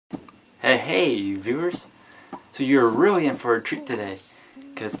Hey viewers, so you're really in for a treat today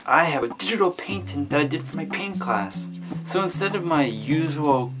because I have a digital painting that I did for my paint class. So instead of my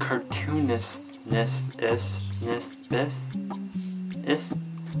usual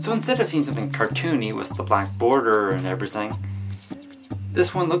so instead of seeing something cartoony with the black border and everything,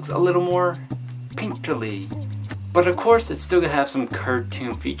 this one looks a little more painterly. But of course it's still gonna have some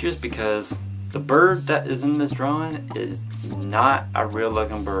cartoon features because the bird that is in this drawing is not a real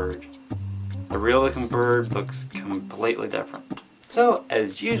looking bird. The real looking bird looks completely different. So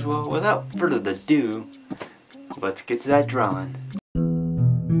as usual, without further ado, let's get to that drawing.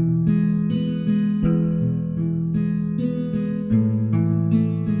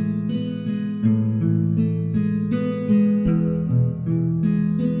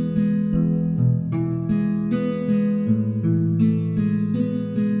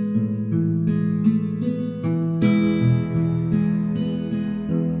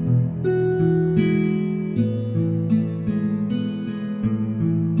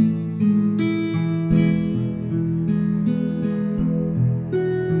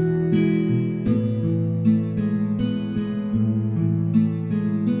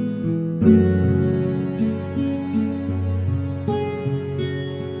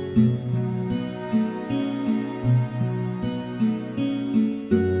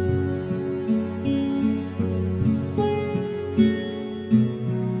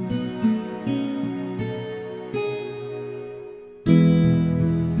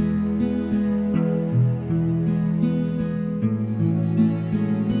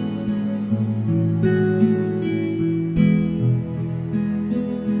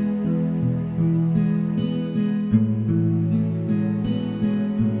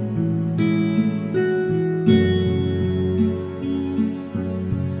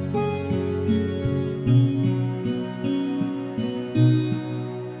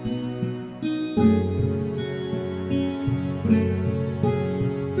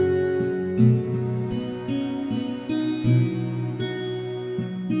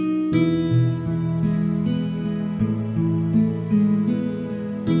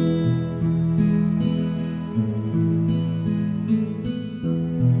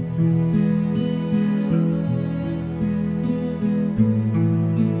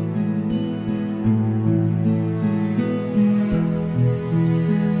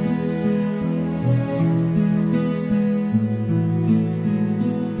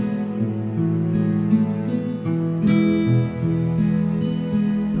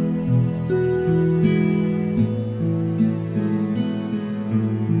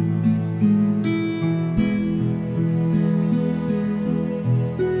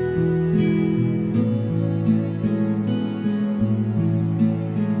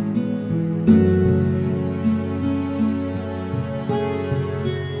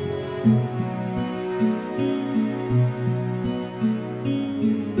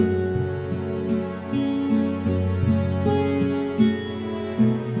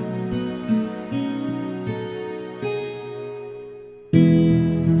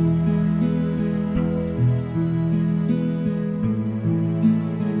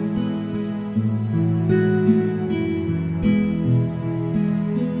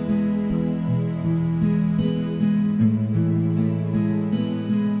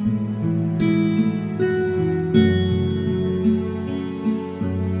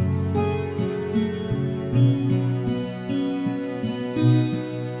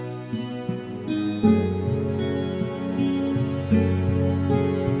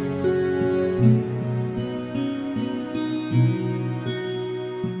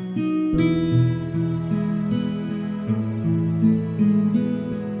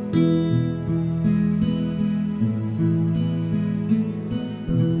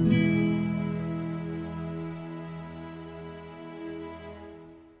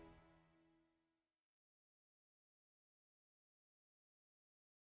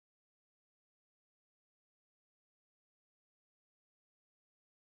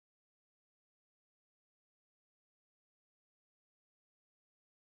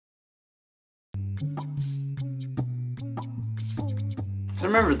 So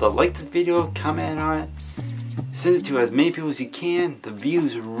remember to like this video, comment on it, send it to as many people as you can. The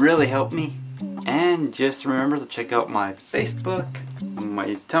views really help me. And just remember to check out my Facebook,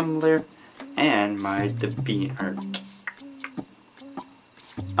 my Tumblr, and my DeviantArt.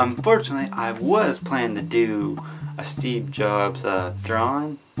 Unfortunately, I was planning to do a Steve Jobs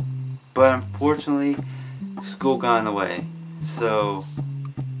drawing, but unfortunately, school got in the way. So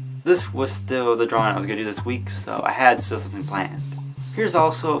this was still the drawing I was going to do this week, so I had still something planned. Here's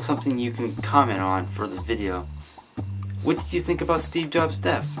also something you can comment on for this video. What did you think about Steve Jobs'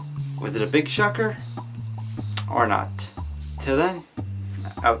 death? Was it a big shocker or not? Till then,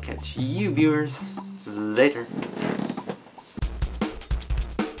 I'll catch you viewers later.